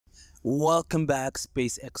Welcome back,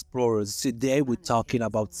 Space Explorers. Today we're talking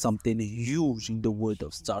about something huge in the world of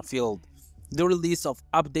Starfield. The release of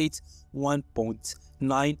update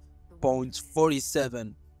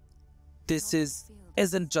 1.9.47.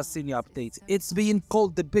 Isn't just any update, it's being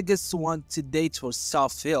called the biggest one to date for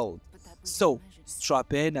Starfield. So,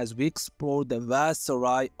 strap in as we explore the vast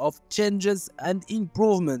array of changes and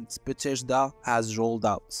improvements Bethesda has rolled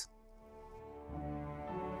out.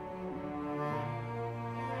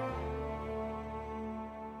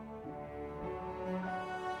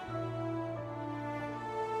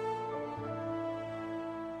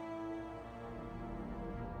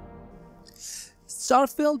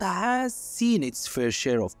 Starfield has seen its fair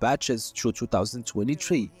share of patches through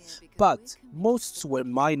 2023, but most were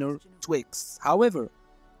minor tweaks. However,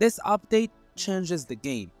 this update changes the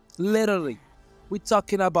game. Literally, we're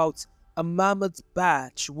talking about a mammoth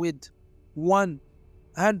patch with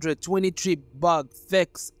 123 bug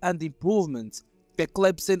fixes and improvements,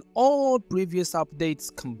 eclipsing all previous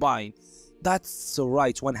updates combined. That's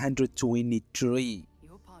right, 123.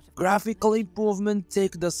 Graphical improvement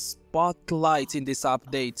take the spotlight in this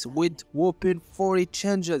update with whopping 40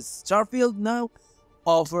 changes. Starfield now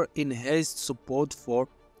offer enhanced support for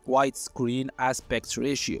widescreen aspect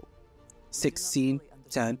ratio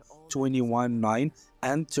 16:10, 21:9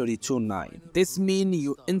 and 32:9. This means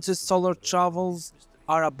your interstellar travels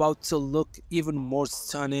are about to look even more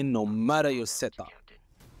stunning no matter your setup.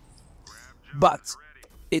 But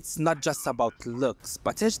it's not just about looks.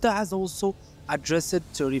 Bethesda has also addressed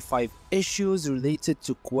 35 issues related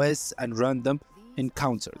to quests and random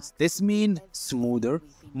encounters. This means smoother,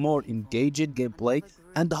 more engaging gameplay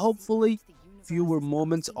and hopefully fewer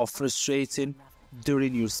moments of frustration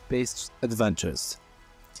during your space adventures.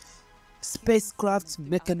 Spacecraft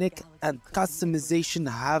mechanic and customization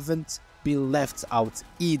haven't been left out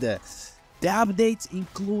either. The updates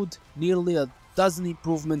include nearly a dozen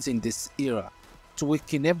improvements in this era,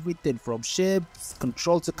 tweaking everything from ships,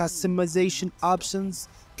 control to customization options.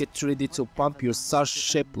 Get ready to pump your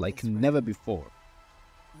starship like never before.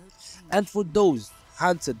 And for those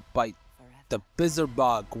haunted by the bizarre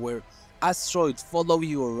bug where asteroids follow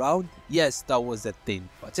you around, yes, that was a thing.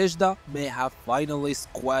 Bethesda may have finally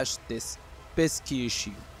squashed this pesky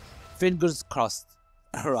issue. Fingers crossed,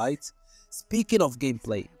 alright? Speaking of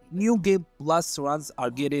gameplay, new Game Plus runs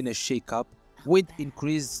are getting a shake-up. With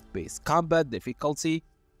increased space combat difficulty,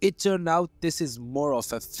 it turned out this is more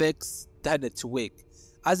of a fix than a tweak,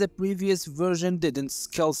 as the previous version didn't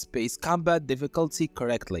scale space combat difficulty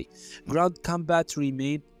correctly. Ground combat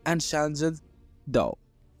remained unchanged though.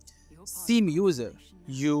 Steam user,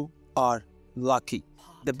 you are lucky.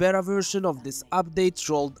 The beta version of this update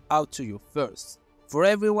rolled out to you first. For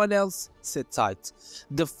everyone else, sit tight.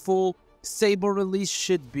 The full stable release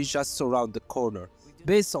should be just around the corner.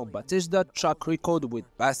 Based on Bethesda track record with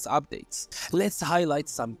past updates, let's highlight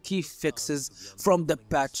some key fixes from the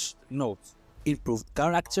patch notes. Improved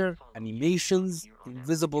character, animations,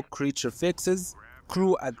 invisible creature fixes,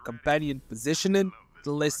 crew and companion positioning, the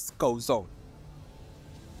list goes on.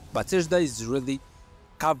 Bethesda is really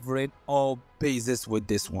covering all bases with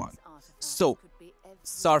this one. So,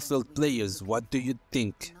 Starfield players, what do you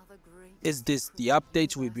think? Is this the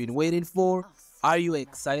update we've been waiting for? Are you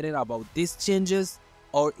excited about these changes?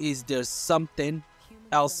 Or is there something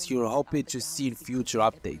else you're hoping to see in future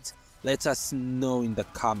updates? Let us know in the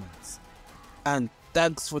comments. And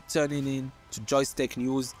thanks for tuning in to Joystick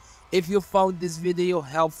News. If you found this video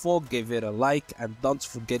helpful, give it a like and don't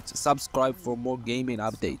forget to subscribe for more gaming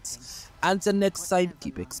updates. Until next time,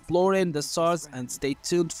 keep exploring the stars and stay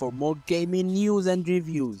tuned for more gaming news and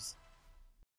reviews.